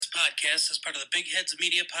podcast is part of the Big Heads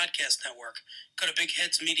Media Podcast Network. Go to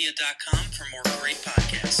bigheadsmedia.com for more great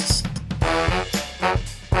podcasts.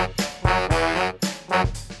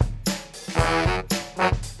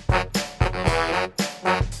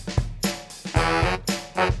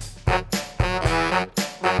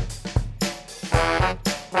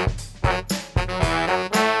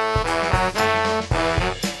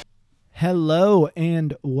 Hello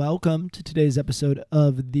and welcome to today's episode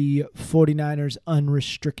of the 49ers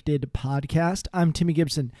Unrestricted podcast. I'm Timmy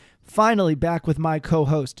Gibson, finally back with my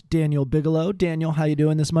co-host Daniel Bigelow. Daniel, how you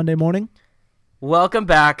doing this Monday morning? Welcome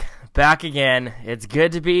back again. It's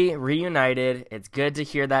good to be reunited. It's good to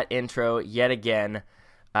hear that intro yet again.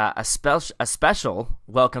 A special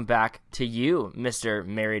welcome back to you, Mr.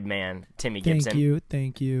 Married Man, Timmy Gibson.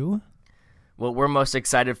 Thank you. What we're most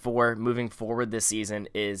excited for moving forward this season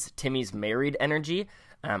is Timmy's married energy.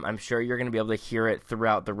 I'm sure you're going to be able to hear it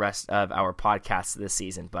throughout the rest of our podcasts this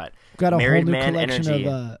season. But got a married whole new man collection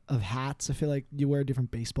energy of hats. I feel like you wear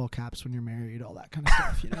different baseball caps when you're married, all that kind of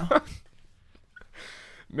stuff, you know?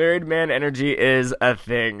 Married man energy is a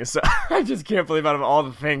thing. So I just can't believe out of all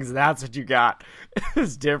the things, that's what you got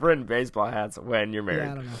is different baseball hats when you're married.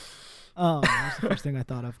 Yeah, I don't know. That's the first thing I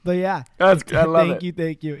thought of. But yeah, I love it.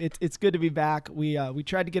 Thank you. It's good to be back. We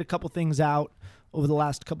tried to get a couple things out over the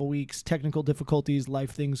last couple weeks. Technical difficulties,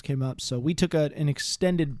 life things came up, so we took an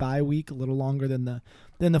extended bye week, a little longer than the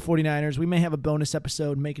 49ers. We may have a bonus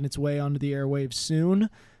episode making its way onto the airwaves soon,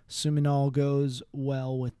 assuming all goes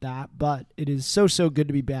well with that. But it is so good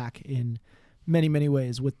to be back in many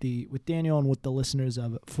ways with Daniel and with the listeners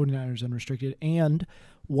of 49ers Unrestricted. And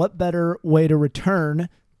what better way to return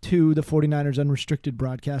to the 49ers Unrestricted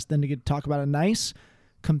broadcast than to get to talk about a nice,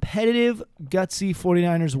 competitive, gutsy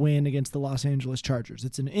 49ers win against the Los Angeles Chargers.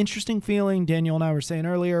 It's an interesting feeling. Daniel and I were saying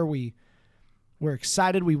earlier, we're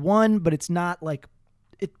excited we won, but it's not like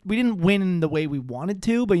we didn't win the way we wanted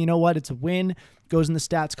to, but you know what? It's a win. Goes in the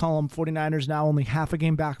stats column. 49ers now only half a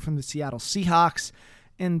game back from the Seattle Seahawks,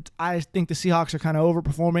 and I think the Seahawks are kind of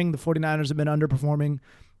overperforming. The 49ers have been underperforming.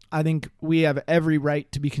 I think we have every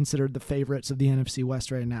right to be considered the favorites of the NFC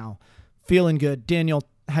West right now. Feeling good. Daniel,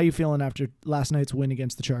 how you feeling after last night's win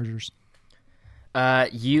against the Chargers?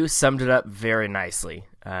 You summed it up very nicely.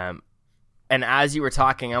 And as you were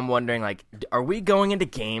talking, I'm wondering, are we going into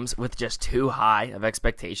games with just too high of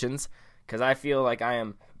expectations? Because I feel like I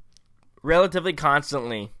am relatively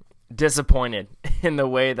constantly disappointed in the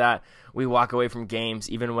way that we walk away from games,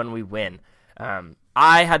 even when we win.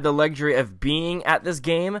 I had the luxury of being at this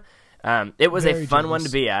game. It was a fun one to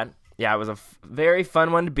be at. Yeah, it was a very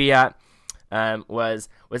fun one to be at. Was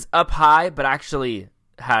up high, but actually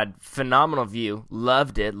had phenomenal view.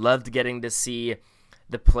 Loved it. Loved getting to see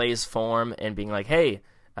the plays form and being like, hey,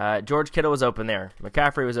 George Kittle was open there.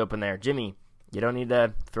 McCaffrey was open there. Jimmy, you don't need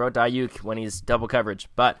to throw it to Ayuk when he's double coverage.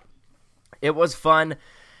 But it was fun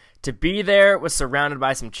to be there. Was surrounded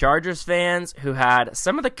by some Chargers fans who had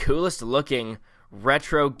some of the coolest looking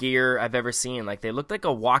retro gear I've ever seen. Like, they looked like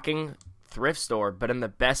a walking thrift store, but in the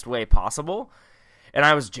best way possible. And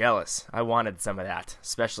I was jealous. I wanted some of that,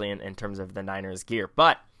 especially in terms of the Niners gear.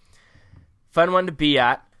 But fun one to be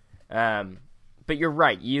at. But you're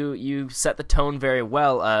right. You set the tone very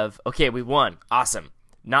well of, okay, we won. Awesome.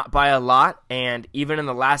 Not by a lot. And even in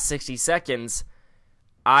the last 60 seconds,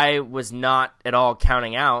 I was not at all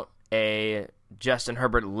counting out a Justin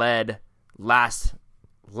Herbert-led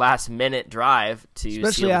last-minute drive to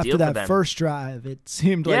especially seal the after deal for that them. First drive. It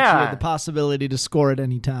seemed like he had the possibility to score at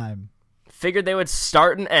any time. Figured they would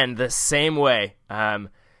start and end the same way. Justin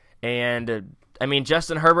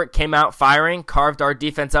Herbert came out firing, carved our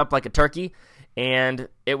defense up like a turkey, and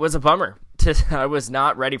it was a bummer. I was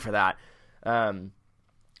not ready for that.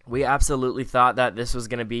 We absolutely thought that this was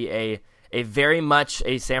going to be a very much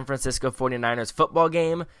a San Francisco 49ers football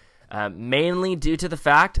game, mainly due to the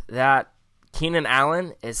fact that Keenan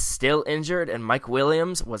Allen is still injured and Mike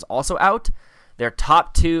Williams was also out. Their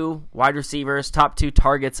top two wide receivers, top two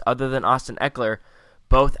targets other than Austin Eckler,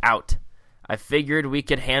 both out. I figured we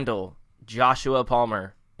could handle Joshua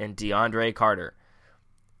Palmer and DeAndre Carter.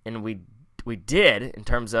 And we did in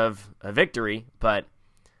terms of a victory, but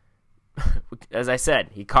as I said,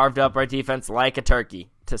 he carved up our defense like a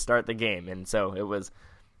turkey to start the game. And so it was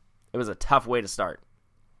a tough way to start.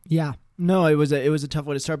 Yeah. No, it was a tough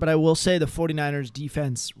way to start, but I will say the 49ers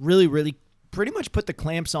defense really pretty much put the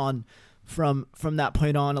clamps on from that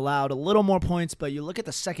point on, allowed a little more points, but you look at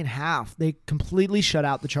the second half, they completely shut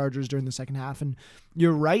out the Chargers during the second half, and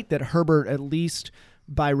you're right that Herbert at least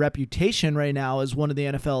by reputation right now as one of the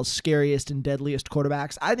NFL's scariest and deadliest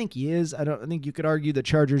quarterbacks. I think he is. I think you could argue the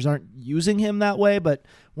Chargers aren't using him that way, but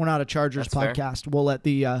we're not a Chargers That's podcast. Fair. We'll let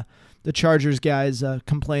the Chargers guys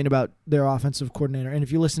complain about their offensive coordinator. And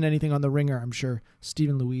if you listen to anything on The Ringer, I'm sure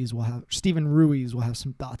Stephen Ruiz will have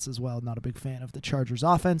some thoughts as well. Not a big fan of the Chargers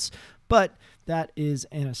offense, but that is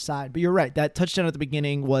an aside. But you're right. That touchdown at the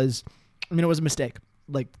beginning was it was a mistake.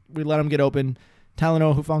 Like, we let him get open.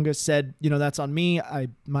 Talanoa Hufanga said, that's on me.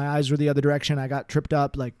 My eyes were the other direction. I got tripped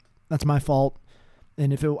up. Like, that's my fault.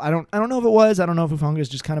 And if I don't know if it was. I don't know if Hufanga is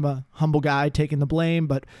just kind of a humble guy taking the blame.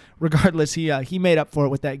 But regardless, he made up for it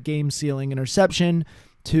with that game-sealing interception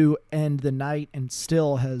to end the night, and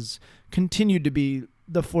still has continued to be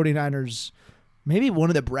the 49ers' maybe one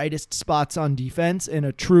of the brightest spots on defense, and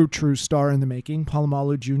a true star in the making,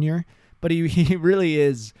 Polamalu Jr. But he really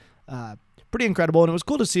is pretty incredible, and it was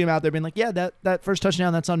cool to see him out there being like, yeah, that first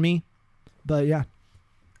touchdown, that's on me. But yeah,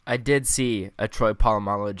 I did see a Troy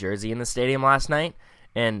Polamalu jersey in the stadium last night,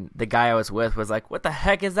 and the guy I was with was like, what the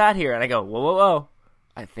heck is that here? And I go, whoa,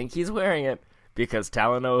 I think he's wearing it because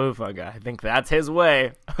Talanoa Hufanga. I think that's his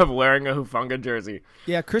way of wearing a Hufanga jersey.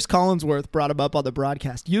 Yeah, Chris Collinsworth brought him up on the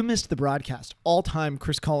broadcast. You missed the broadcast. All-time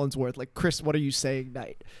Chris Collinsworth. Like, Chris, what are you saying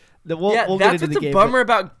night? We'll that's get into what's the a bummer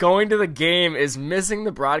about going to the game, is missing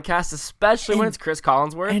the broadcast, especially when it's Chris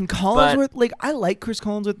Collinsworth. And Collinsworth, I like Chris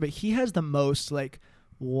Collinsworth, but he has the most,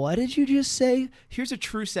 what did you just say? Here's a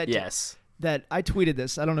true sentence. Yes. That I tweeted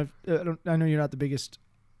this. I don't know. I know you're not the biggest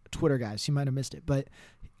Twitter guy, so you might have missed it. But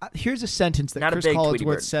here's a sentence that Chris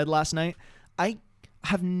Collinsworth said last night. I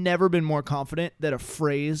have never been more confident that a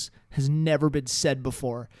phrase has never been said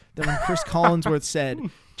before than when Chris Collinsworth said,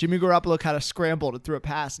 Jimmy Garoppolo kind of scrambled and threw a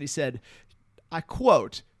pass, and he said, I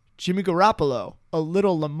quote, Jimmy Garoppolo, a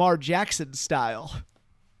little Lamar Jackson style.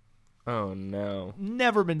 Oh, no.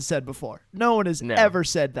 Never been said before. No one has ever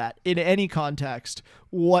said that in any context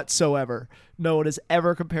whatsoever. No one has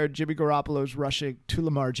ever compared Jimmy Garoppolo's rushing to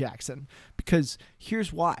Lamar Jackson. Because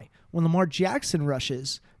here's why. When Lamar Jackson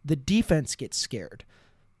rushes, the defense gets scared.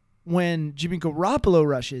 When Jimmy Garoppolo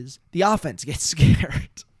rushes, the offense gets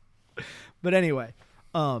scared. But anyway,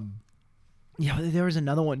 there was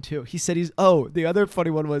another one too. He said the other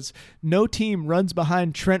funny one was, no team runs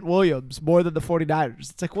behind Trent Williams more than the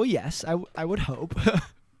 49ers. It's like, well, yes, I would hope.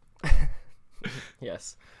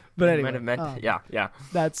 Yes. But anyway, might have meant, yeah.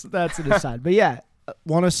 That's an aside. But yeah,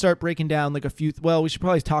 want to start breaking down like a few, we should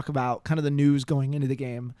probably talk about kind of the news going into the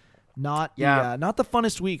game. Not the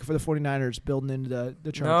funnest week for the 49ers building into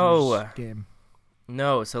the Chargers game.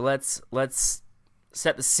 No, so let's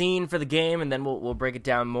set the scene for the game, and then we'll break it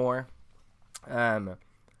down more.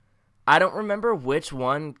 I don't remember which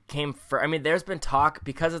one came first. I mean, there's been talk,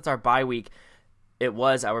 because it's our bye week. It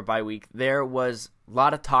was our bye week. There was a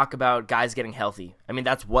lot of talk about guys getting healthy. I mean,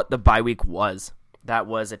 that's what the bye week was. That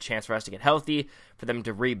was a chance for us to get healthy, for them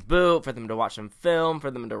to reboot, for them to watch some film, for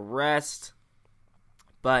them to rest.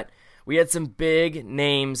 But we had some big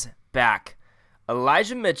names back.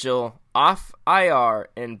 Elijah Mitchell off IR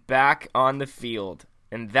and back on the field.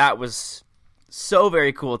 And that was so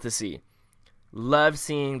very cool to see. Love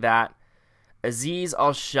seeing that. Azeez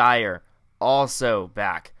Al-Shire also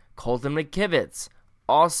back. Colton McKivitz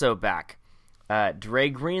also back. Dre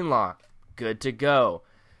Greenlaw, good to go.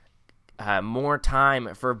 More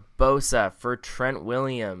time for Bosa, for Trent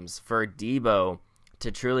Williams, for Debo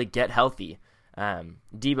to truly get healthy.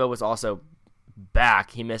 Debo was also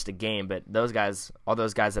back. He missed a game, but all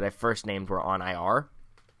those guys that I first named were on IR.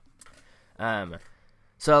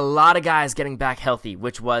 So a lot of guys getting back healthy,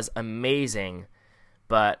 which was amazing.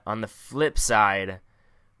 But on the flip side,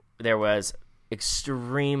 there was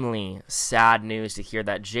extremely sad news to hear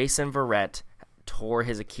that Jason Verrett tore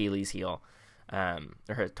his Achilles heel,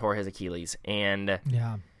 tore his Achilles. And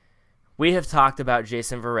we have talked about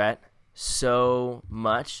Jason Verrett so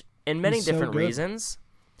much in many different reasons.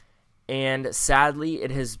 And sadly,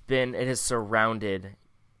 it has surrounded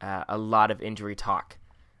a lot of injury talk.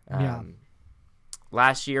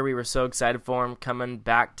 Last year, we were so excited for him coming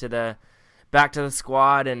back to the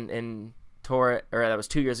squad and tore it, or that was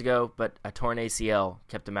 2 years ago, but a torn ACL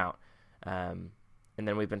kept him out. And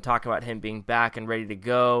then we've been talking about him being back and ready to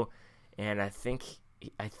go. And I think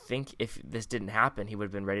if this didn't happen, he would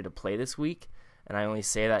have been ready to play this week. And I only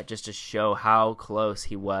say that just to show how close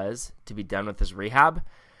he was to be done with his rehab.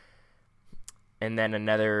 And then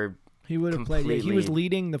he would have played. Yeah, he was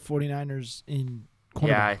leading the 49ers in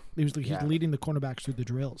cornerback. He was leading the cornerbacks through the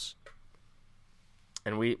drills.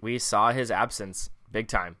 And we saw his absence big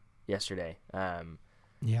time yesterday. And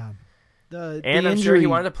I'm sure he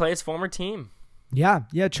wanted to play his former team. Yeah.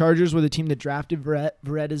 Chargers were the team that drafted Verrett.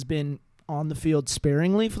 Verrett has been on the field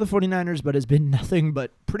sparingly for the 49ers, but has been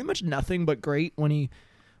pretty much nothing but great when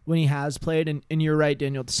he has played. And you're right,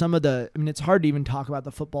 Daniel. It's hard to even talk about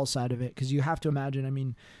the football side of it because you have to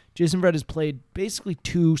imagine, Jason Verrett has played basically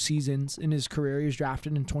 2 seasons in his career. He was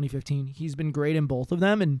drafted in 2015. He's been great in both of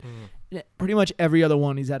them, and pretty much every other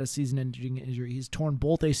one he's had a season-ending injury. He's torn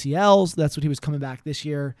both ACLs. That's what he was coming back this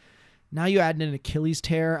year. Now you add in an Achilles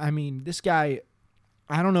tear. This guy,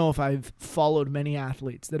 I don't know if I've followed many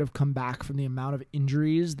athletes that have come back from the amount of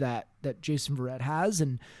injuries that Jason Verrett has,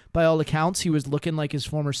 and by all accounts, he was looking like his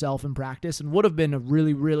former self in practice and would have been a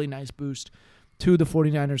really, really nice boost to the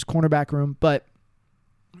 49ers cornerback room, but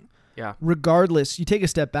yeah. Regardless, you take a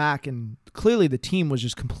step back, and clearly the team was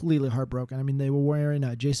just completely heartbroken. They were wearing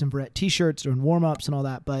Jason Verrett T-shirts during warm-ups and all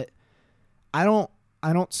that, but I don't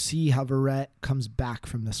see how Verrett comes back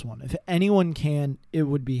from this one. If anyone can, it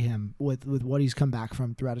would be him with what he's come back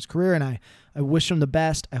from throughout his career, and I wish him the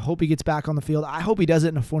best. I hope he gets back on the field. I hope he does it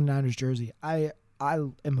in a 49ers jersey. I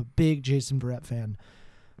am a big Jason Verrett fan,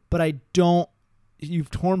 but you've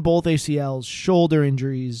torn both ACLs, shoulder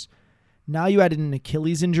injuries. Now you added an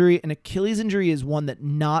Achilles injury. An Achilles injury is one that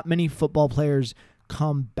not many football players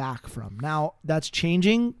come back from. Now, that's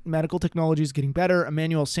changing. Medical technology is getting better.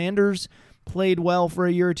 Emmanuel Sanders played well for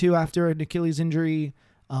a year or two after an Achilles injury.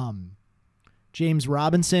 James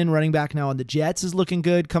Robinson, running back now on the Jets, is looking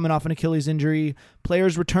good coming off an Achilles injury.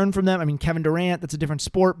 Players return from them. Kevin Durant, that's a different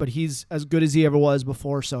sport, but he's as good as he ever was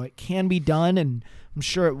before, so it can be done, and I'm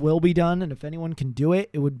sure it will be done, and if anyone can do it,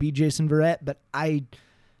 it would be Jason Verrett, but I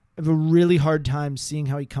have a really hard time seeing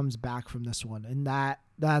how he comes back from this one, and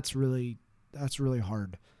that's really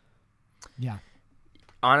hard. Yeah.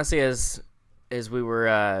 Honestly, as we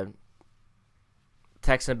were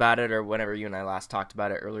texting about it, or whenever you and I last talked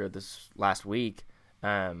about it earlier this last week,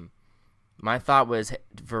 my thought was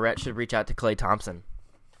Verrett should reach out to Klay Thompson.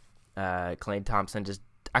 Klay Thompson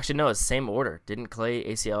it's same order. Didn't Klay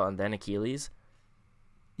ACL and then Achilles?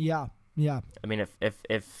 Yeah.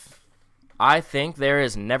 If I think there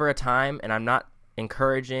is never a time, and I'm not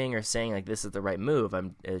encouraging or saying like this is the right move.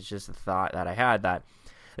 It's just a thought that I had that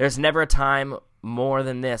there's never a time more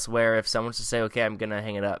than this where if someone's to say, okay, I'm gonna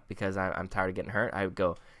hang it up because I'm tired of getting hurt, I would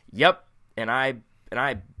go, yep, and I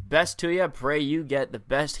best to you, pray you get the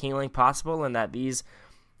best healing possible, and that these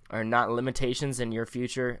are not limitations in your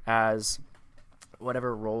future as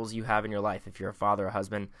whatever roles you have in your life. If you're a father, a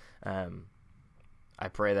husband, I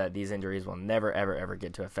pray that these injuries will never, ever, ever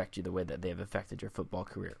get to affect you the way that they have affected your football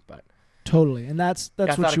career. But totally, and that's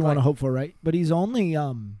what you want to hope for, right? But he's only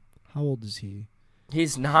how old is he?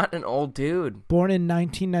 He's not an old dude. Born in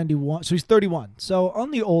 1991, so he's 31. So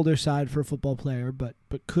on the older side for a football player, but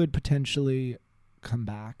could potentially come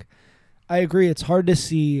back. I agree. It's hard to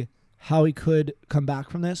see how he could come back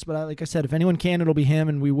from this, but like I said, if anyone can, it'll be him,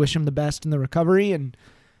 and we wish him the best in the recovery. And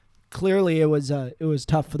clearly, it was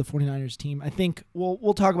tough for the 49ers team. I think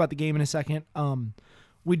we'll talk about the game in a second.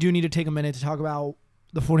 We do need to take a minute to talk about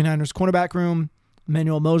the 49ers cornerback room.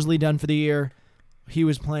 Emmanuel Mosley done for the year. He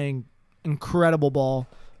was playing incredible ball.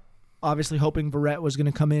 Obviously hoping Verrett was going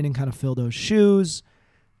to come in and kind of fill those shoes.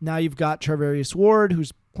 Now you've got Charvarius Ward,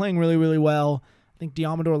 who's playing really, really well. I think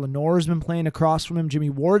Diamador Lenore has been playing across from him.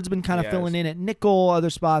 Jimmy Ward's been kind of filling in at nickel,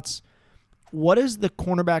 other spots. What does the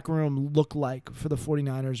cornerback room look like for the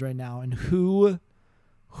 49ers right now? And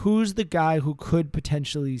who's the guy who could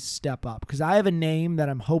potentially step up? Because I have a name that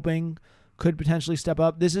I'm hoping could potentially step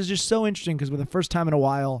up. This is just so interesting because for the first time in a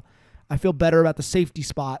while, I feel better about the safety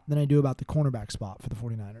spot than I do about the cornerback spot for the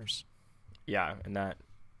 49ers. Yeah, and that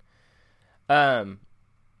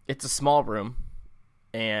it's a small room,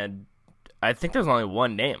 and I think there's only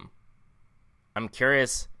one name. I'm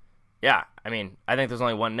curious. Yeah, I think there's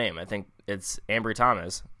only one name. I think it's Ambry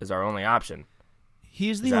Thomas is our only option.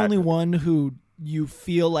 He's the only one who you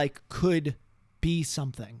feel like could be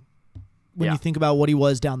something when you think about what he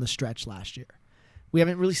was down the stretch last year. We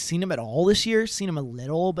haven't really seen him at all this year. Seen him a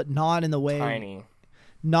little, but not in the way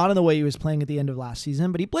he was playing at the end of last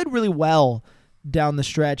season. But he played really well down the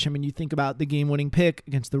stretch. You think about the game-winning pick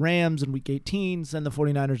against the Rams in Week 18, send the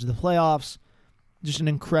 49ers to the playoffs. Just an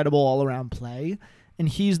incredible all-around play. And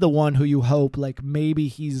he's the one who you hope, like, maybe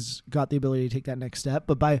he's got the ability to take that next step.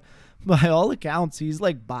 But by all accounts, he's,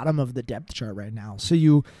 like, bottom of the depth chart right now. So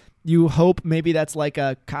you hope maybe that's like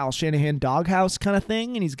a Kyle Shanahan doghouse kind of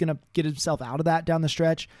thing, and he's going to get himself out of that down the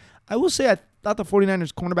stretch. I will say I thought the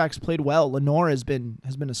 49ers cornerbacks played well. Lenore has been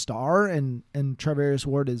a star, and Charvarius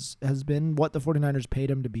Ward has been what the 49ers paid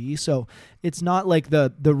him to be. So it's not like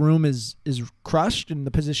the room is crushed and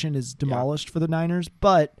the position is demolished for the Niners,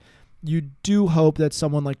 but you do hope that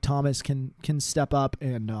someone like Thomas can step up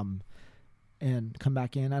and and come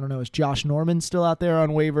back in. I don't know. Is Josh Norman still out there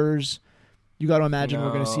on waivers? You got to imagine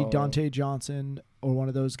we're going to see Dante Johnson or one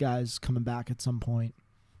of those guys coming back at some point.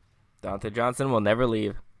 Dante Johnson will never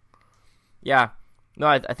leave. Yeah. No,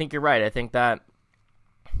 I think you're right. I think that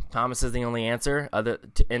Thomas is the only answer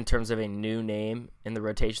in terms of a new name in the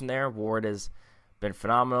rotation there. Ward has been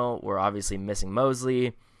phenomenal. We're obviously missing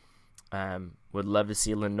Mosley. Would love to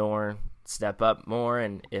see Lenore step up more,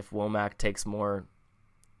 and if Womack takes more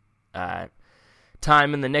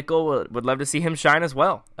time in the nickel, would love to see him shine as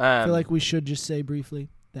well. I feel like we should just say briefly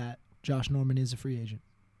that Josh Norman is a free agent.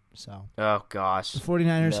 So, oh gosh, the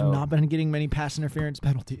 49ers have not been getting many pass interference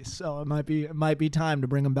penalties, so it might be time to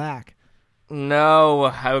bring him back. No,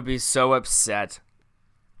 I would be so upset.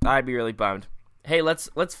 I'd be really bummed. Hey, let's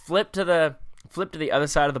flip to the other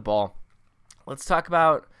side of the ball. Let's talk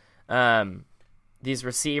about these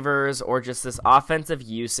receivers or just this offensive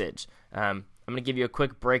usage. I'm going to give you a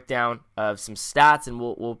quick breakdown of some stats, and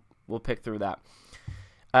we'll pick through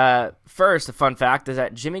that. First, a fun fact is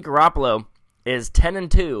that Jimmy Garoppolo is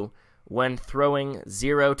 10-2 when throwing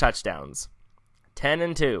 0 touchdowns.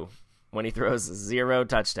 10-2 when he throws 0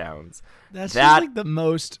 touchdowns. That's like the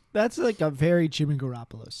most. That's like a very Jimmy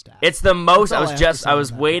Garoppolo stat. It's the most. I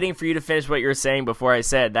was waiting for you to finish what you were saying before I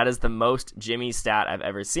said that is the most Jimmy stat I've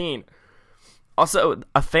ever seen. Also,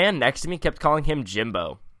 a fan next to me kept calling him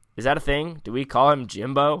Jimbo. Is that a thing? Do we call him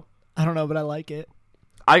Jimbo? I don't know, but I like it.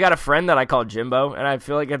 I got a friend that I call Jimbo, and I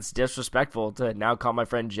feel like it's disrespectful to now call my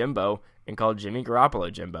friend Jimbo and call Jimmy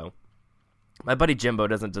Garoppolo Jimbo. My buddy Jimbo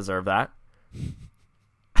doesn't deserve that.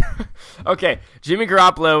 Okay, Jimmy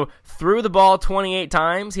Garoppolo threw the ball 28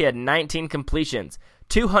 times. He had 19 completions,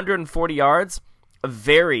 240 yards, a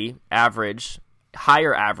very average,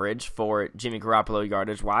 higher average for Jimmy Garoppolo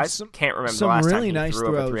yardage-wise. Can't remember the last really time he nice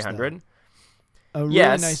threw throws, over 300. A really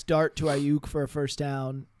nice dart to Ayuk for a first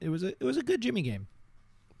down. It was a good Jimmy game.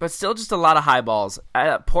 But still just a lot of high balls.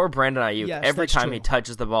 Poor Brandon Ayuk. Yes, every time true. he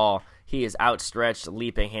touches the ball, he is outstretched,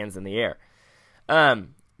 leaping hands in the air.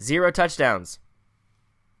 0 touchdowns.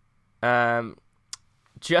 I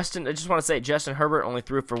just want to say Justin Herbert only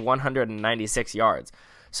threw for 196 yards.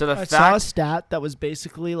 So I saw a stat that was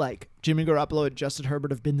basically like Jimmy Garoppolo and Justin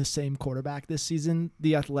Herbert have been the same quarterback this season.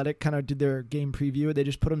 The Athletic kind of did their game preview. They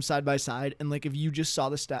just put them side by side, and like if you just saw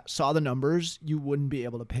the numbers, you wouldn't be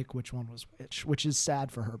able to pick which one was which is sad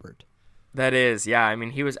for Herbert. That is, yeah. I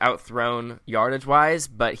mean, he was outthrown yardage wise,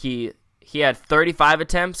 but he had 35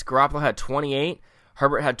 attempts. Garoppolo had 28.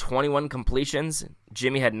 Herbert had 21 completions.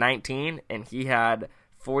 Jimmy had 19, and he had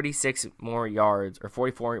 46 more yards or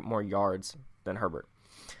 44 more yards than Herbert.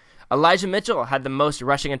 Elijah Mitchell had the most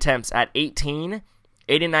rushing attempts at 18,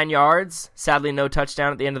 89 yards. Sadly, no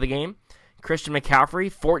touchdown at the end of the game. Christian McCaffrey,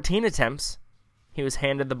 14 attempts. He was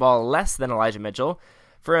handed the ball less than Elijah Mitchell.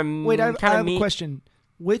 Wait, I have a question.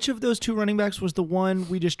 Which of those two running backs was the one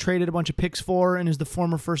we just traded a bunch of picks for and is the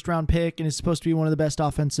former first-round pick and is supposed to be one of the best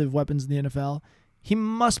offensive weapons in the NFL? He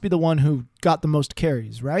must be the one who got the most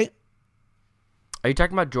carries, right? Are you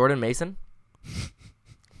talking about Jordan Mason?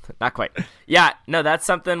 Not quite. Yeah, no, that's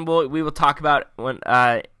something we will talk about when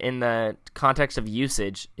in the context of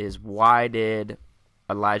usage is why did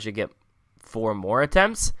Elijah get 4 more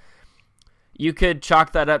attempts? You could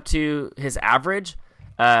chalk that up to his average.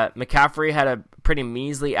 McCaffrey had a pretty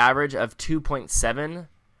measly average of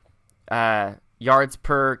 2.7 yards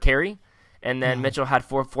per carry, and then Mitchell had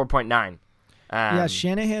 4.9. Yeah,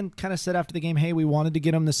 Shanahan kind of said after the game, hey, we wanted to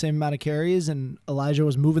get him the same amount of carries, and Elijah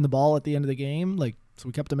was moving the ball at the end of the game, so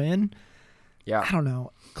we kept him in. Yeah. I don't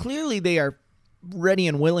know. Clearly they are ready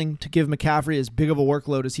and willing to give McCaffrey as big of a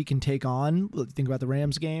workload as he can take on. Think about the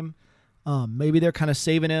Rams game. Maybe they're kind of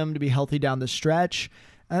saving him to be healthy down the stretch.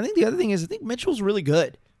 And I think the other thing is I think Mitchell's really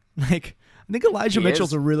good. I think Elijah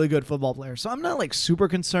Mitchell's a really good football player. So I'm not super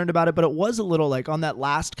concerned about it, but it was a little on that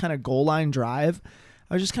last kind of goal line drive.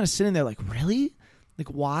 I was just kind of sitting there really?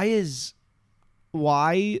 Why is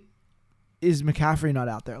McCaffrey not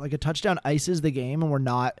out there? A touchdown ices the game,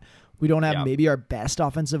 and we don't have maybe our best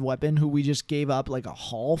offensive weapon who we just gave up a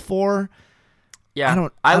haul for. Yeah,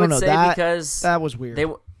 I would know. Say that, because that was weird.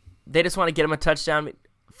 They just want to get him a touchdown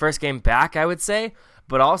first game back, I would say.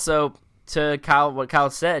 But also to what Kyle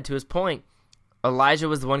said, to his point, Elijah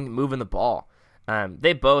was the one moving the ball.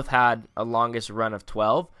 They both had a longest run of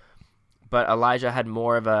 12, but Elijah had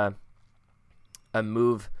more of a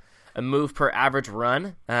move per average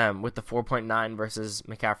run with the 4.9 versus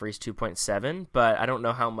McCaffrey's 2.7. But I don't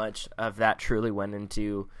know how much of that truly went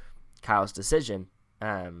into Kyle's decision.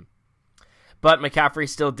 But McCaffrey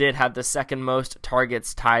still did have the second most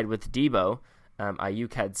targets tied with Debo.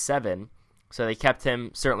 Ayuk had 7. So they kept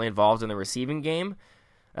him certainly involved in the receiving game.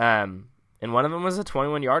 And And one of them was a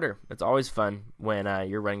 21-yarder. It's always fun when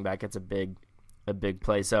your running back gets a big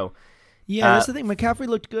play. So yeah, that's the thing. McCaffrey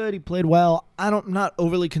looked good. He played well. I'm not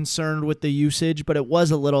overly concerned with the usage, but it was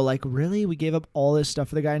a little like, really? We gave up all this stuff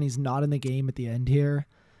for the guy and he's not in the game at the end here?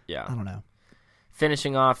 Yeah. I don't know.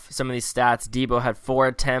 Finishing off some of these stats, Debo had 4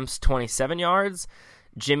 attempts, 27 yards.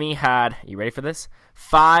 Jimmy had, you ready for this?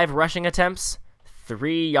 5 rushing attempts,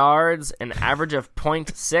 3 yards, an average of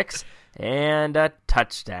 0.6, and a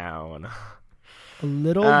touchdown. A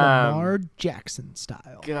little Lamar Jackson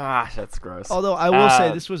style. Gosh, that's gross. Although I will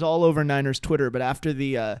say this was all over Niners Twitter, but after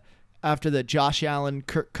the Josh Allen,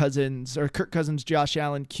 Kirk Cousins, Josh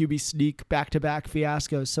Allen QB sneak back-to-back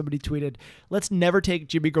fiasco, somebody tweeted, "Let's never take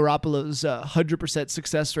Jimmy Garoppolo's 100%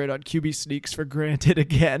 success rate on QB sneaks for granted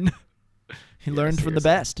again." He learned from the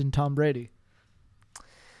best in Tom Brady.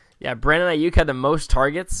 Yeah, Brandon Ayuk had the most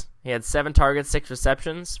targets. He had 7 targets, 6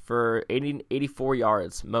 receptions for 84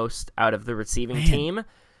 yards, most out of the receiving team.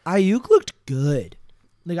 Ayuk looked good.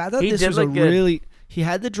 Like I thought this was a really. He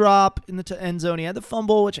had the drop in the end zone. He had the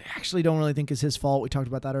fumble, which I actually don't really think is his fault. We talked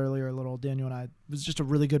about that earlier a little. Daniel and I. It was just a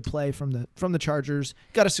really good play from the Chargers.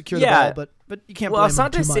 Got to secure the ball, but you can't blame him too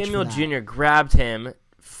much Asante Samuel for that. Jr. grabbed him,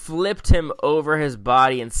 flipped him over his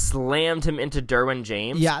body, and slammed him into Derwin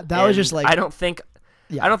James. Yeah, that was just like I don't think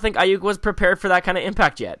Ayuk was prepared for that kind of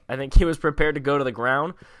impact yet. I think he was prepared to go to the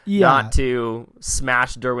ground, not to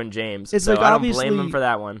smash Derwin James. It's so like I don't blame him for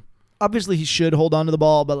that one. Obviously, he should hold on to the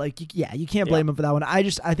ball, but you can't blame him for that one. I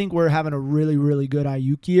think we're having a really, really good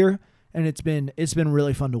Ayuk year, and it's been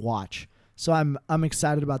really fun to watch. So I'm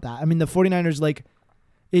excited about that. I mean, the 49ers,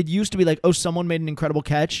 it used to be someone made an incredible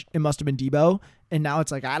catch. It must have been Debo. And now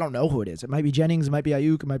it's I don't know who it is. It might be Jennings. It might be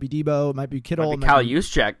Ayuk. It might be Debo. It might be Kittle. It might be Kyle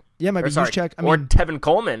Juszczyk. Yeah, it might be Juszczyk. Or Tevin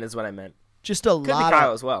Coleman is what I meant. Just a lot. Could be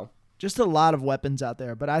Kyle as well. Just a lot of weapons out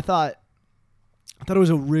there. But I thought it was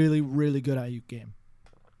a really, really good Ayuk game.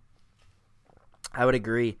 I would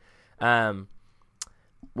agree. As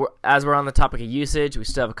we're on the topic of usage, we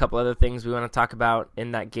still have a couple other things we want to talk about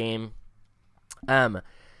in that game.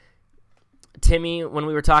 Timmy, when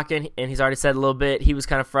we were talking, and he's already said a little bit, he was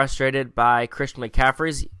kind of frustrated by Christian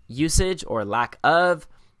McCaffrey's usage or lack of,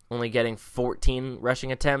 only getting 14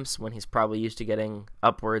 rushing attempts when he's probably used to getting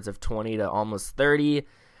upwards of 20 to almost 30.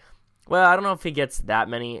 Well, I don't know if he gets that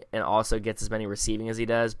many and also gets as many receiving as he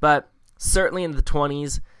does, but certainly in the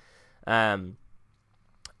 20s.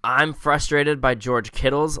 I'm frustrated by George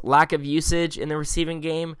Kittle's lack of usage in the receiving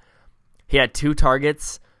game. He had 2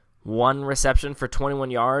 targets, 1 reception for 21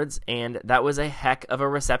 yards, and that was a heck of a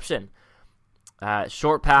reception.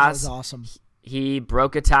 Short pass. That was awesome. He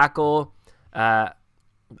broke a tackle. I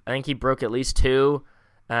think he broke at least 2.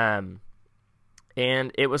 And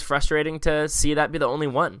it was frustrating to see that be the only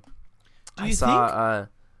one. Do you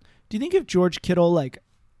think if George Kittle,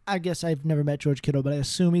 I guess I've never met George Kittle, but I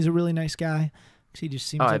assume he's a really nice guy because he just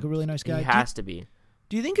seems like a really nice guy. He has to be.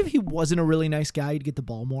 Do you think if he wasn't a really nice guy, he'd get the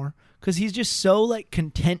ball more? Because he's just so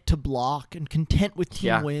content to block and content with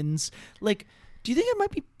team wins. Do you think it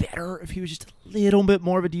might be better if he was just a little bit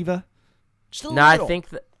more of a diva? Just a little.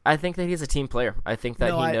 I think that he's a team player. I think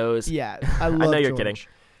that he knows. Yeah, I love I know George. you're kidding.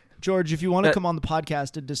 George, if you want to come on the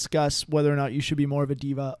podcast and discuss whether or not you should be more of a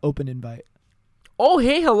diva, open invite. Oh,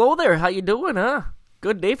 hey, hello there. How you doing, huh?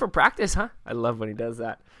 Good day for practice, huh? I love when he does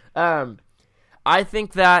that. I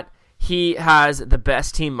think that he has the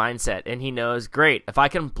best team mindset, and he knows, great, if I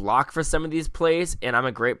can block for some of these plays, and I'm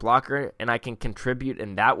a great blocker, and I can contribute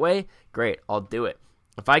in that way, great, I'll do it.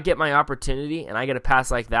 If I get my opportunity and I get a pass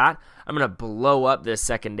like that, I'm going to blow up this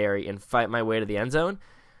secondary and fight my way to the end zone,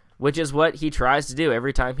 which is what he tries to do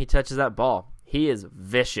every time he touches that ball. He is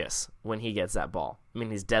vicious when he gets that ball. I mean,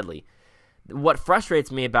 he's deadly. What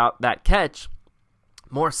frustrates me about that catch,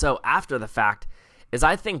 more so after the fact, is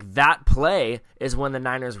I think that play is when the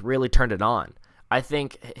Niners really turned it on. I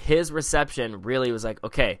think his reception really was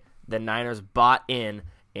okay, the Niners bought in,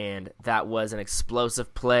 and that was an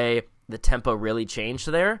explosive play. The tempo really changed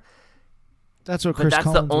there. That's what Chris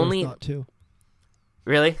Collinsworth thought too.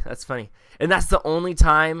 Really? That's funny. And that's the only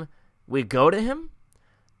time we go to him?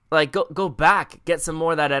 Go back, get some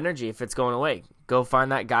more of that energy if it's going away. Go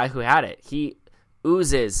find that guy who had it. He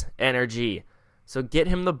oozes energy. So get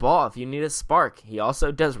him the ball if you need a spark. He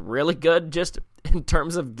also does really good just in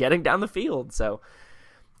terms of getting down the field. So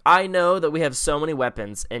I know that we have so many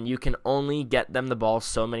weapons, and you can only get them the ball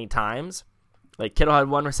so many times. Kittle had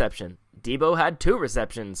 1 reception. Debo had 2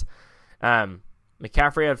 receptions.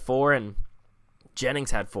 McCaffrey had 4, and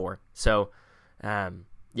Jennings had 4. So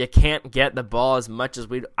you can't get the ball as much as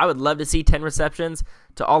I would love to see 10 receptions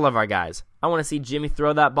to all of our guys. I want to see Jimmy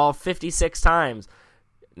throw that ball 56 times.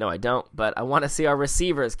 No, I don't. But I want to see our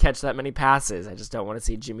receivers catch that many passes. I just don't want to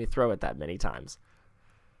see Jimmy throw it that many times.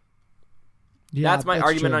 Yeah, that's my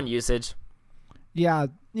argument true. on usage. Yeah,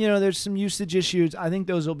 there's some usage issues. I think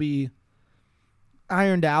those will be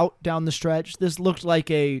ironed out down the stretch. This looked like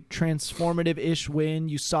a transformative-ish win.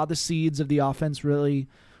 You saw the seeds of the offense really,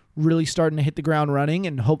 really starting to hit the ground running,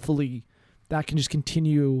 and hopefully that can just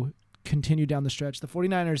continue down the stretch. The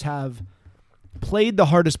 49ers have played the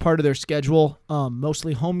hardest part of their schedule,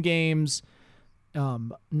 mostly home games,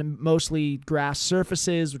 mostly grass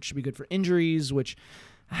surfaces, which should be good for injuries, which,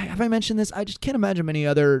 have I mentioned this? I just can't imagine many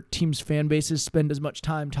other teams' fan bases spend as much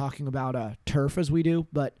time talking about turf as we do.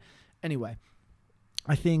 But anyway,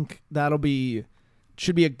 I think this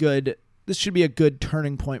should be a good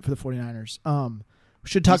turning point for the 49ers. We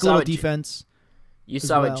should talk a little defense. You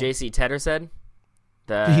saw what J.C. Tedder said?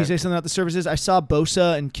 Did he say something about the services? I saw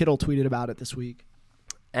Bosa and Kittle tweeted about it this week.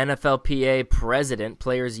 NFLPA president,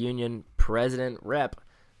 Players Union president rep,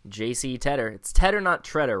 J.C. Tedder. It's Tedder, not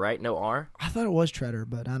Treader, right? No R? I thought it was Treader,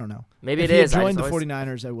 but I don't know. Maybe if it is. If he had joined the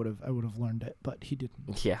 49ers, I would have learned it, but he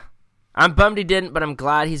didn't. Yeah. I'm bummed he didn't, but I'm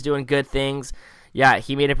glad he's doing good things. Yeah,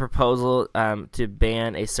 he made a proposal to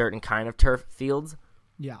ban a certain kind of turf fields.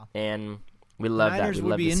 Yeah. And we love that. We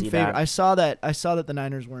love to see that. I saw that the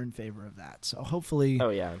Niners were in favor of that. So hopefully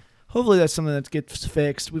Hopefully that's something that gets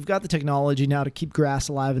fixed. We've got the technology now to keep grass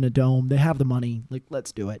alive in a dome. They have the money. Like,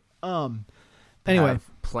 let's do it. Anyway,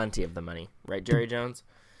 plenty of the money, right, Jerry Jones?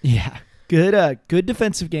 Yeah. Good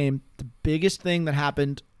defensive game. The biggest thing that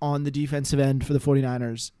happened on the defensive end for the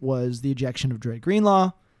 49ers was the ejection of Dre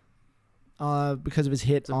Greenlaw because of his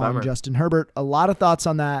hit on Justin Herbert. A lot of thoughts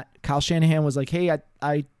on that. Kyle Shanahan was like, hey,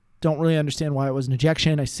 I don't really understand why it was an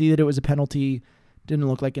ejection. I see that it was a penalty. Didn't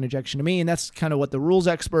look like an ejection to me. And that's kind of what the rules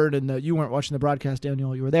expert, and you weren't watching the broadcast,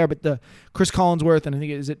 Daniel, you were there, but the Chris Collinsworth, and I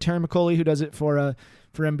think, is it Terry McCauley who does it for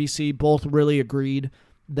NBC, both really agreed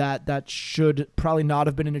that should probably not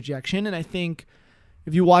have been an ejection. And I think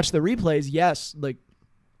if you watch the replays, yes, like,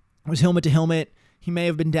 it was helmet to helmet. He may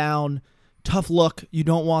have been down. Tough look. You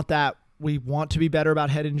don't want that. We want to be better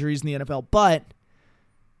about head injuries in the NFL. But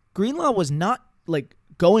Greenlaw was not like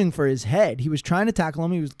going for his head. He was trying to tackle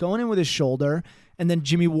him. He was going in with his shoulder. And then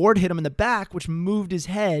Jimmy Ward hit him in the back, which moved his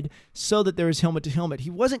head so that there was helmet to helmet.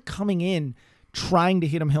 He wasn't coming in trying to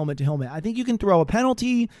hit him helmet to helmet. I think you can throw a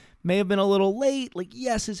penalty. May have been a little late. Like,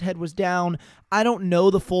 yes, his head was down. I don't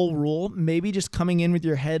know the full rule. Maybe just coming in with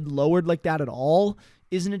your head lowered like that at all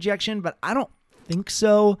is an ejection, but I don't think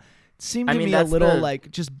so. It seemed to me a little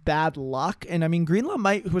like just bad luck. And I mean, Greenlaw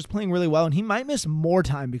was playing really well, and he might miss more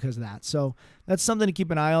time because of that. So that's something to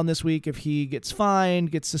keep an eye on this week. If he gets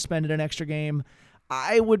fined, gets suspended an extra game,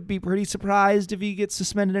 I would be pretty surprised if he gets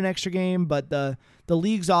suspended an extra game. But the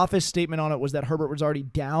league's office statement on it was that Herbert was already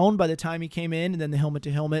down by the time he came in, and then the helmet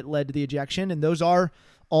to helmet led to the ejection. And those are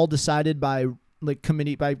all decided by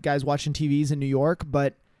by guys watching TVs in New York.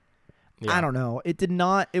 But yeah. I don't know.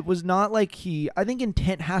 It was not like I think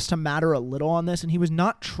intent has to matter a little on this, and he was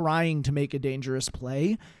not trying to make a dangerous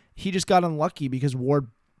play. He just got unlucky because Ward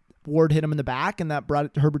hit him in the back, and that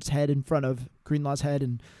brought Herbert's head in front of Greenlaw's head.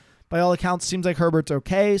 And by all accounts, seems like Herbert's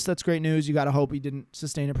okay, so that's great news. You got to hope he didn't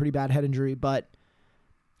sustain a pretty bad head injury, but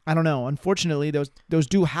I don't know. Unfortunately, those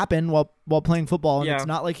do happen while playing football, and It's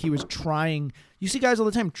not like he was trying. You see guys all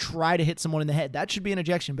the time try to hit someone in the head. That should be an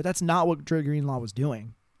ejection, but that's not what Dre Greenlaw was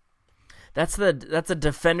doing. That's a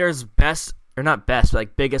defender's best, or not best, but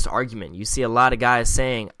like biggest argument. You see a lot of guys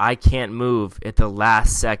saying, I can't move at the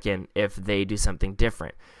last second if they do something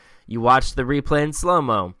different. You watch the replay in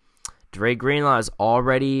slow-mo. Dre Greenlaw is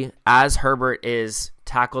already, as Herbert is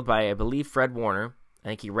tackled by, I believe, Fred Warner. I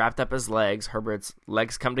think he wrapped up his legs. Herbert's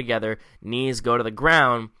legs come together. Knees go to the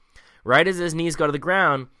ground. Right as his knees go to the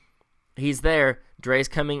ground, he's there. Dre's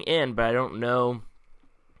coming in, but I don't know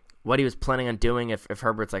what he was planning on doing if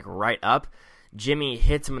Herbert's like right up. Jimmy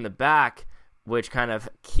hits him in the back, which kind of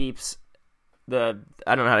keeps I don't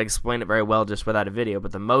know how to explain it very well just without a video,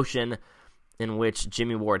 but the motion in which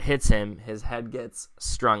Jimmy Ward hits him, his head gets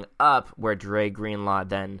strung up where Dre Greenlaw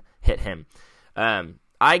then hit him.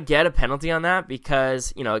 I get a penalty on that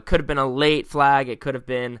because, it could have been a late flag. It could have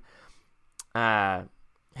been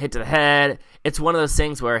hit to the head. It's one of those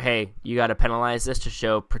things where, hey, you got to penalize this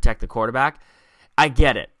to protect the quarterback. I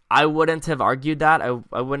get it. I wouldn't have argued that.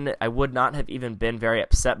 I would not have even been very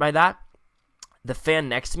upset by that. The fan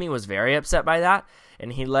next to me was very upset by that,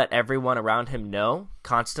 and he let everyone around him know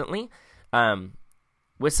constantly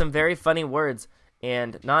with some very funny words,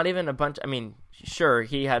 and not even a bunch. I mean, sure,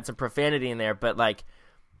 he had some profanity in there, but like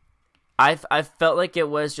I felt like it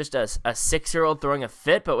was just a 6-year-old throwing a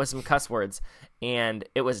fit, but with some cuss words, and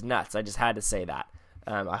it was nuts. I just had to say that.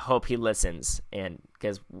 I hope he listens, and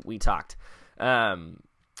because we talked.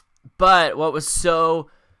 But what was so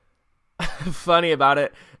funny about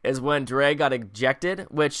it is when Dre got ejected,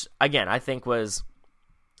 which, again, I think was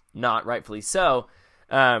not rightfully so.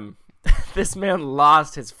 This man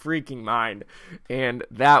lost his freaking mind, and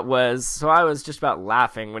that was, so I was just about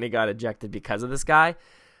laughing when he got ejected because of this guy.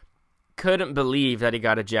 Couldn't believe that he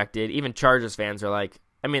got ejected. Even Chargers fans are like,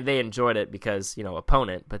 I mean, they enjoyed it because,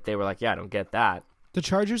 opponent, but they were like, yeah, I don't get that. The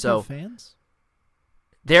Chargers have fans?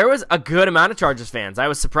 There was a good amount of Chargers fans. I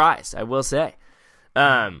was surprised, I will say.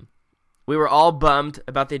 We were all bummed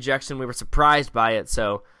about the ejection. We were surprised by it,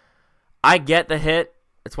 so I get the hit.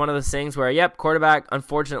 It's one of those things where, yep, quarterback,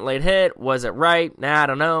 unfortunate late hit. Was it right? Nah, I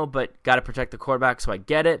don't know, but got to protect the quarterback, so I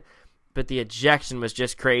get it. But the ejection was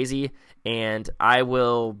just crazy, and I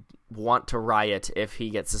will want to riot if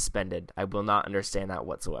he gets suspended. I will not understand that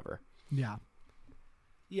whatsoever. Yeah.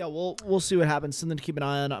 Yeah, we'll see what happens. Something to keep an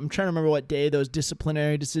eye on. I'm trying to remember what day those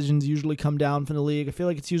disciplinary decisions usually come down from the league. I feel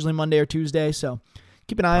like it's usually Monday or Tuesday, so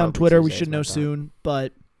keep an eye on Twitter. Tuesday, we should know soon,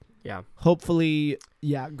 but yeah, hopefully,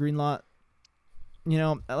 Greenlaw.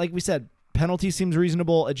 Like we said, penalty seems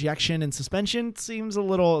reasonable. Ejection and suspension seems a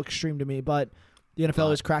little extreme to me, but the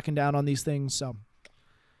NFL is cracking down on these things, so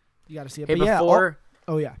you got to see it. Hey, but before,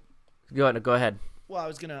 yeah. Go ahead. Well, I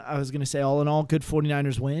was gonna say, all in all, good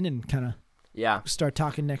 49ers win and kind of start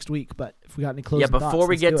talking next week. But if we got any closing thoughts, before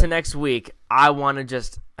we get to next week, I want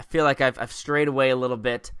to I feel like I've strayed away a little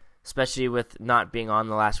bit, especially with not being on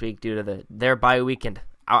the last week due to their bye week and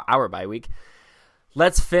our bye week.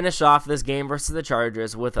 Let's finish off this game versus the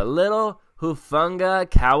Chargers with a little Hufanga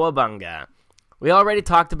Kawabunga. We already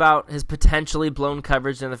talked about his potentially blown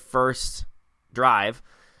coverage in the first drive.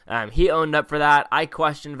 He owned up for that. I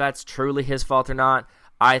questioned if that's truly his fault or not.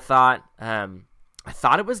 I thought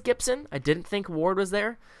it was Gibson. I didn't think Ward was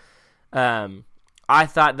there. I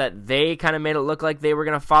thought that they kind of made it look like they were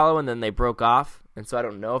going to follow, and then they broke off. And so I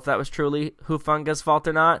don't know if that was truly Hufanga's fault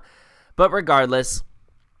or not. But regardless,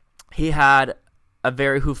 he had a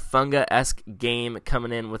very Hufanga-esque game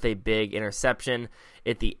coming in with a big interception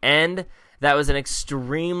at the end. That was an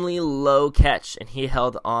extremely low catch, and he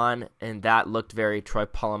held on, and that looked very Troy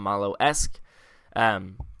Polamalu-esque.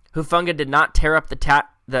 Hufanga did not tear up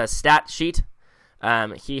the stat sheet.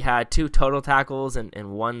 He had 2 total tackles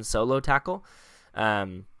and 1 solo tackle.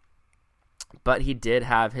 But he did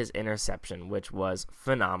have his interception, which was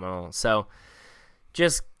phenomenal. So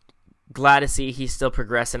just glad to see he's still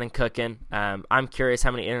progressing and cooking. I'm curious how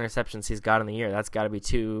many interceptions he's got in the year. That's got to be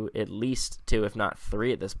 2, at least 2, if not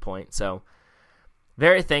 3 at this point. So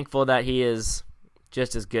very thankful that he is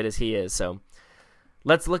just as good as he is. So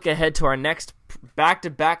let's look ahead to our next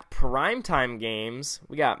back-to-back primetime games.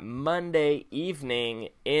 We got Monday evening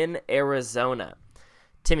in Arizona.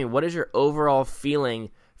 Timmy, what is your overall feeling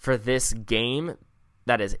for this game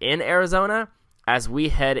that is in Arizona as we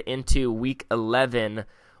head into Week 11,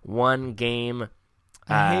 one game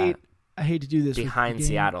I hate to do this behind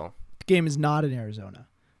Seattle? The game is not in Arizona.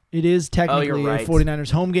 It is technically a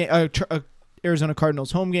 49ers home game, Arizona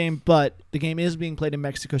Cardinals home game, but the game is being played in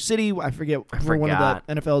Mexico City. I forget for one of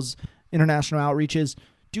the NFL's international outreaches.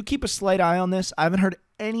 Do keep a slight eye on this. I haven't heard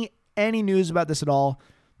any news about this at all.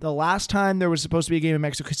 The last time there was supposed to be a game in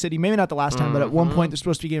Mexico City, maybe not the last time, but at one point there's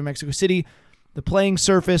supposed to be a game in Mexico City. The playing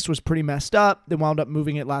surface was pretty messed up. They wound up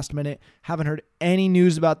moving it last minute. Haven't heard any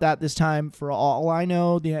news about that this time. For all I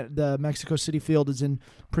know, the Mexico City field is in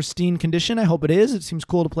pristine condition. I hope it is. It seems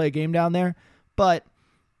cool to play a game down there. But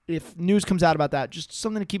if news comes out about that, just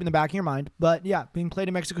something to keep in the back of your mind. But yeah, being played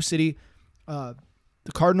in Mexico City, the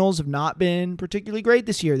Cardinals have not been particularly great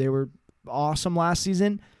this year. They were awesome last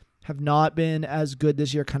season. Have not been as good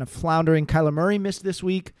this year, kind of floundering. Kyler Murray missed this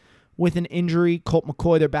week with an injury. Colt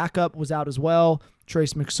McCoy, their backup, was out as well.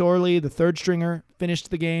 Trace McSorley, the third stringer,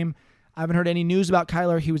 finished the game. I haven't heard any news about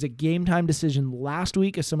Kyler. He was a game-time decision last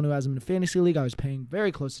week. As someone who has him in a fantasy league, I was paying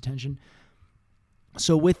very close attention.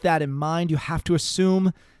 So with that in mind, you have to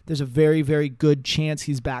assume there's a very, very good chance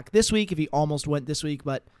he's back this week if he almost went this week,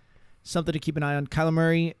 but something to keep an eye on. Kyler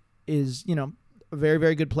Murray is, a very,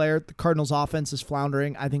 very good player. The Cardinals' offense is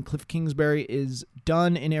floundering. I think Cliff Kingsbury is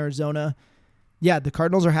done in Arizona. Yeah, the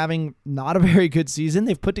Cardinals are having not a very good season.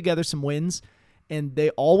 They've put together some wins, and they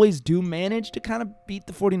always do manage to kind of beat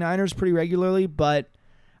the 49ers pretty regularly, but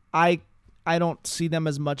I don't see them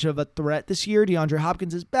as much of a threat this year. DeAndre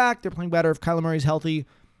Hopkins is back. They're playing better if Kyler Murray's healthy.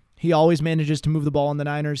 He always manages to move the ball in the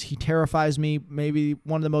Niners. He terrifies me, maybe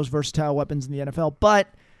one of the most versatile weapons in the NFL, but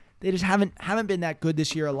they just haven't been that good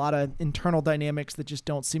this year. A lot of internal dynamics that just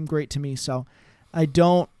don't seem great to me. So I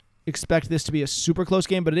don't expect this to be a super close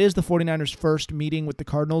game, but it is the 49ers' first meeting with the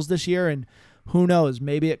Cardinals this year, and who knows?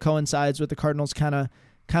 Maybe it coincides with the Cardinals kind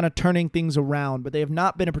of turning things around, but they have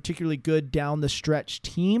not been a particularly good down the stretch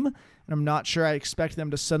team, and I'm not sure I expect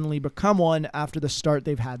them to suddenly become one after the start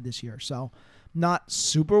they've had this year. So not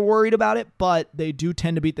super worried about it, but they do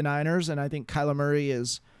tend to beat the Niners, and I think Kyler Murray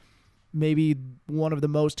is maybe the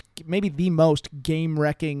most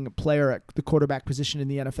game-wrecking player at the quarterback position in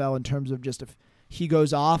the NFL in terms of just if he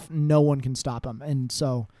goes off, no one can stop him. And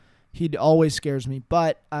so he always scares me,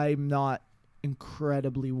 but I'm not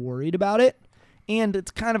incredibly worried about it. And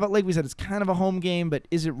it's kind of, like we said, it's kind of a home game, but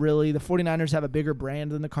is it really? The 49ers have a bigger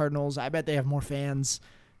brand than the Cardinals. I bet they have more fans.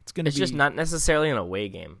 It's just not necessarily an away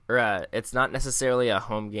game, or it's not necessarily a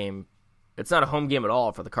home game. It's not a home game at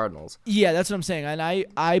all for the Cardinals. Yeah, that's what I'm saying. And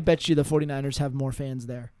I bet you the 49ers have more fans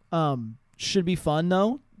there. Should be fun,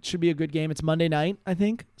 though. Should be a good game. It's Monday night, I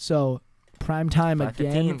think. So prime time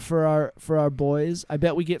again for our boys. I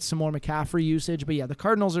bet we get some more McCaffrey usage. But yeah, the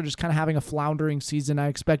Cardinals are just kind of having a floundering season. I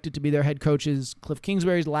expect it to be their head coach's Cliff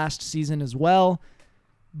Kingsbury's last season as well.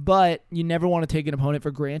 But you never want to take an opponent for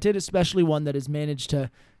granted, especially one that has managed to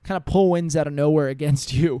kind of pull wins out of nowhere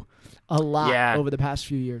against you a lot over the past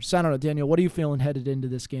few years. So I don't know, Daniel, what are you feeling headed into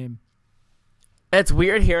this game? It's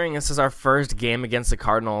weird hearing this is our first game against the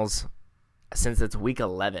Cardinals since it's week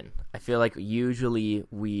 11. I feel like usually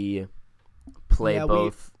we play all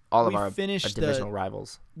of our divisional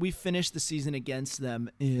rivals. We finished the season against them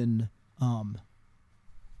in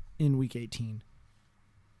week 18.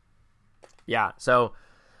 Yeah, so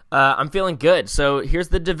I'm feeling good. So here's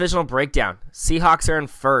the divisional breakdown. Seahawks are in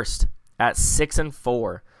first at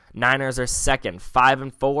 6-4. Niners are second,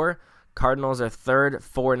 5-4. Cardinals are third,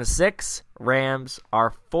 4-6. Rams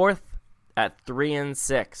are fourth at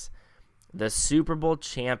 3-6. The Super Bowl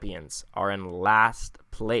champions are in last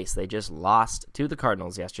place. They just lost to the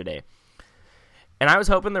Cardinals yesterday. And I was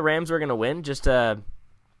hoping the Rams were going to win just to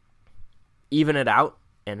even it out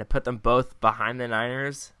and to put them both behind the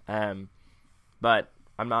Niners. But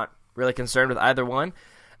I'm not really concerned with either one.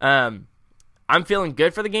 I'm feeling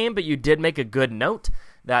good for the game, but you did make a good note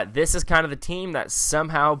that this is kind of the team that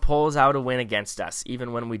somehow pulls out a win against us,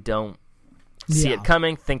 even when we don't see it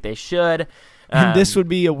coming, think they should. And this would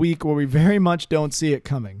be a week where we very much don't see it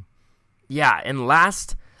coming. Yeah, and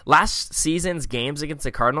last season's games against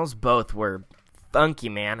the Cardinals, both were funky,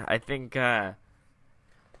 man. I think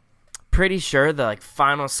pretty sure the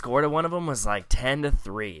final score to one of them was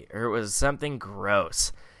 10-3, or it was something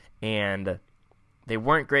gross. And they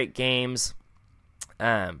weren't great games.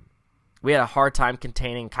 We had a hard time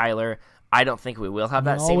containing Kyler. I don't think we will have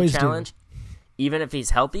that same challenge. Even if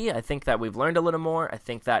he's healthy, I think that we've learned a little more. I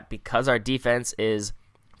think that because our defense is,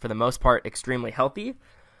 for the most part, extremely healthy,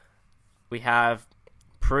 we have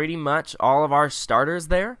pretty much all of our starters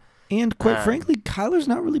there. And quite frankly, Kyler's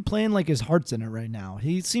not really playing like his heart's in it right now.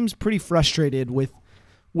 He seems pretty frustrated with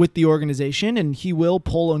the organization, and he will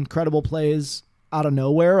pull incredible plays out of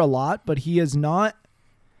nowhere a lot, but he is not.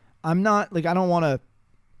 I never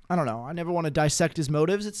want to dissect his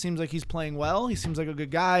motives. It seems like he's playing well. He seems like a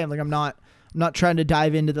good guy. And I'm not trying to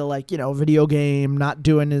dive into the video game, not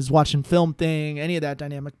doing his watching film thing, any of that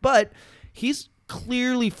dynamic. But he's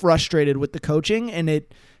clearly frustrated with the coaching, and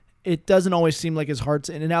it doesn't always seem like his heart's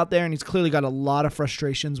in and out there, and he's clearly got a lot of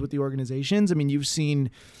frustrations with the organizations. I mean, you've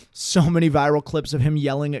seen so many viral clips of him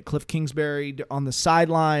yelling at Cliff Kingsbury on the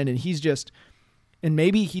sideline, and he's just – and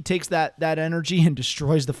maybe he takes that energy and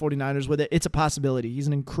destroys the 49ers with it. It's a possibility. He's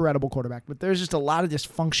an incredible quarterback, but there's just a lot of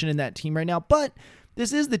dysfunction in that team right now. But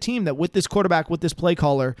this is the team that, with this quarterback, with this play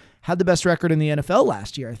caller, had the best record in the NFL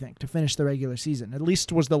last year, I think, to finish the regular season. At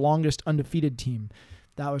least was the longest undefeated team.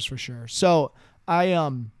 That was for sure. So I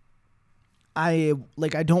don't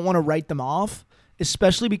want to write them off,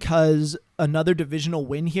 especially because another divisional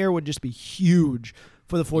win here would just be huge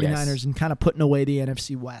for the 49ers and kind of putting away the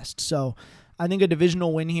NFC West. So I think a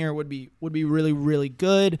divisional win here would be really, really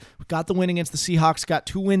good. We got the win against the Seahawks, got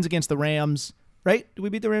 2 wins against the Rams, right? Did we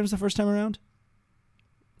beat the Rams the first time around?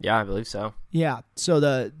 Yeah, I believe so. Yeah, so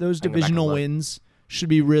those divisional wins should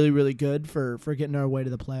be really, really good for getting our way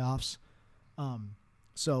to the playoffs.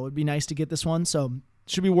 So it would be nice to get this one. So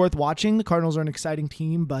it should be worth watching. The Cardinals are an exciting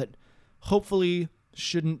team, but hopefully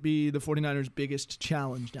shouldn't be the 49ers' biggest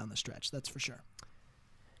challenge down the stretch. That's for sure.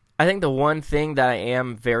 I think the one thing that I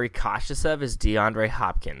am very cautious of is DeAndre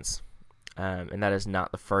Hopkins. And that is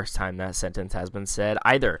not the first time that sentence has been said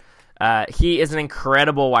either. He is an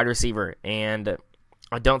incredible wide receiver, and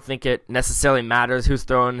I don't think it necessarily matters who's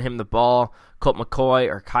throwing him the ball, Colt McCoy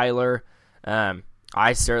or Kyler.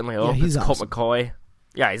 I certainly hope it's awesome. Colt McCoy.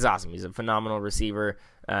 Yeah, he's awesome. He's a phenomenal receiver.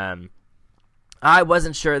 I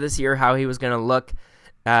wasn't sure this year how he was going to look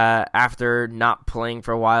after not playing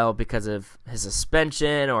for a while because of his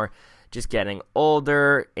suspension or just getting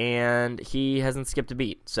older, and he hasn't skipped a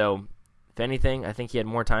beat. So, if anything, I think he had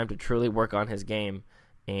more time to truly work on his game,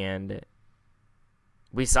 and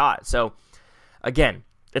we saw it. So, again,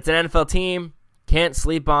 it's an NFL team. Can't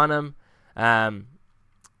sleep on him.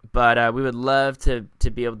 But we would love to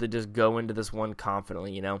be able to just go into this one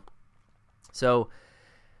confidently, you know. So,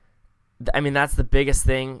 I mean, that's the biggest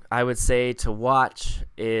thing I would say to watch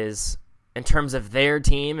is, in terms of their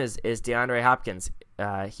team, is DeAndre Hopkins.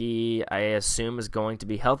 He, I assume, is going to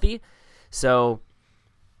be healthy. So,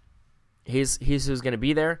 he's who's going to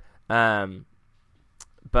be there.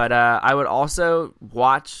 But I would also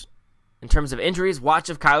watch, in terms of injuries, watch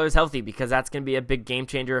if Kyler's healthy, because that's going to be a big game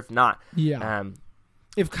changer if not. Yeah.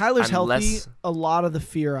 If Kyler's healthy, a lot of the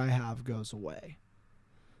fear I have goes away.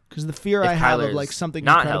 Because the fear I have of like something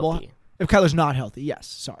not incredible. Healthy. If Kyler's not healthy, yes,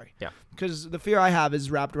 sorry. Yeah. Because the fear I have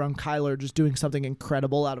is wrapped around Kyler just doing something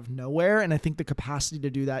incredible out of nowhere, and I think the capacity to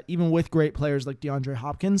do that, even with great players like DeAndre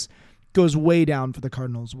Hopkins, goes way down for the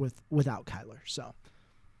Cardinals without Kyler. So,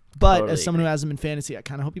 but Totally as someone agree. who has him in fantasy, I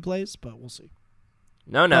kind of hope he plays, but we'll see.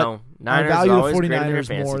 No. I Niners value the always great in their 49ers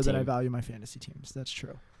fantasy more than I team. value my fantasy teams. That's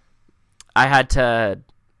true. I had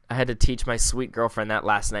to teach my sweet girlfriend that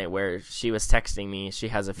last night, where she was texting me. She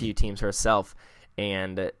has a few teams herself,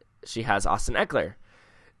 and she has Austin Eckler.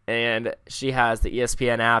 And she has the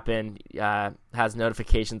ESPN app and has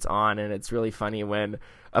notifications on, and it's really funny when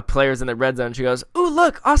a player's in the red zone, she goes, "Ooh,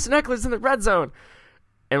 look, Austin Eckler's in the red zone."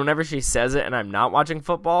 And whenever she says it and I'm not watching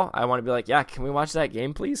football, I want to be like, yeah, can we watch that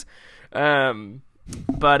game, please?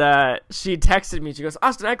 But she texted me. She goes,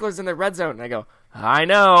 "Austin Eckler's in the red zone." And I go, "I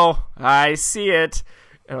know. I see it."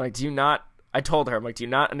 And I'm like, I told her, I'm like, "Do you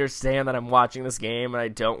not understand that I'm watching this game and I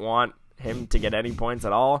don't want him to get any points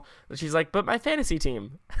at all?" And she's like, "But my fantasy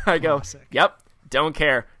team." I go, Classic. "Yep, don't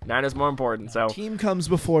care. Niners more important." So Team comes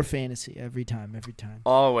before fantasy every time.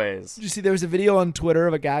 always. Did you see there was a video on Twitter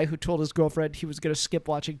of a guy who told his girlfriend he was going to skip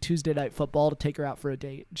watching Tuesday Night Football to take her out for a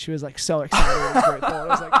date? She was like so excited and grateful. I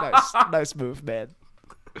was like, nice move, man.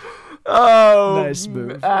 Oh, Nice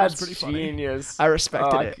move. That's pretty funny. genius. I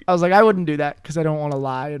respected it. I was like, I wouldn't do that because I don't want to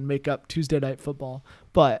lie and make up Tuesday Night Football.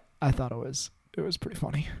 But I thought it was pretty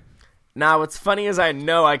funny. Now, what's funny is I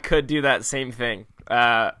know I could do that same thing.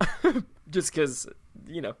 Just because,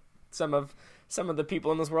 you know, some of the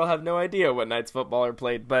people in this world have no idea what nights football are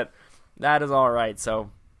played, but that is all right. So,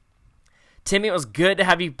 Timmy, it was good to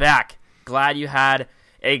have you back. Glad you had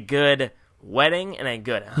a good wedding and a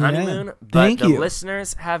good honeymoon, but the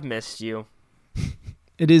listeners have missed you.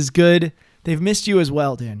 It is good. They've missed you as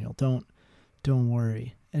well, Daniel. Don't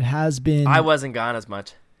worry. It has been. I wasn't gone as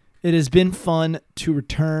much. It has been fun to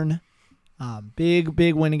return. Big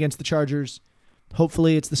win against the Chargers.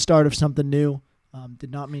 Hopefully, it's the start of something new.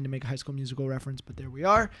 Did not mean to make a High School Musical reference, but there we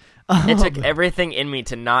are. It took everything in me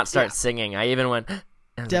to not start singing. I even went,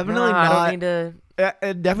 definitely I not. don't need to.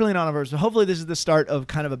 Definitely not a verse. But hopefully, this is the start of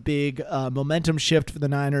kind of a big momentum shift for the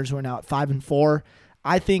Niners, who are now at 5-4.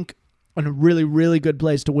 I think a really, really good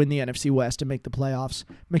place to win the NFC West and make the playoffs.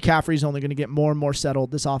 McCaffrey's only going to get more and more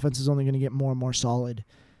settled. This offense is only going to get more and more solid.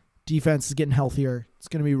 Defense is getting healthier. It's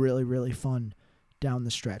going to be really, really fun down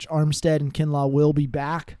the stretch. Armstead and Kinlaw will be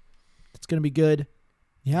back. It's going to be good.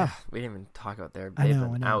 Yeah. We didn't even talk about their I they've know.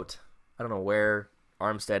 been out. I don't know where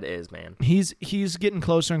Armstead is, man. He's getting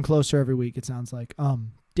closer and closer every week, it sounds like.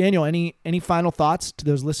 Daniel, any final thoughts to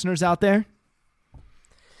those listeners out there?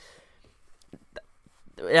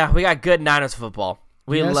 Yeah, we got good Niners football.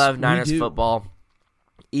 We Yes, love we Niners do. football,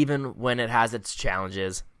 even when it has its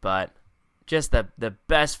challenges. But just the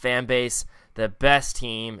best fan base, the best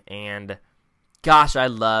team, and gosh, I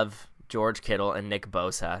love George Kittle and Nick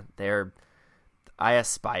Bosa. I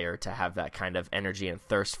aspire to have that kind of energy and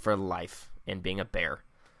thirst for life in being a Bear.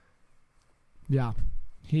 Yeah.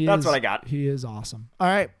 That's what I got. He is awesome. All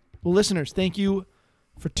right. Well, listeners, thank you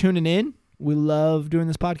for tuning in. We love doing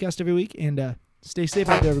this podcast every week, and stay safe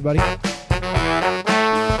out there, everybody.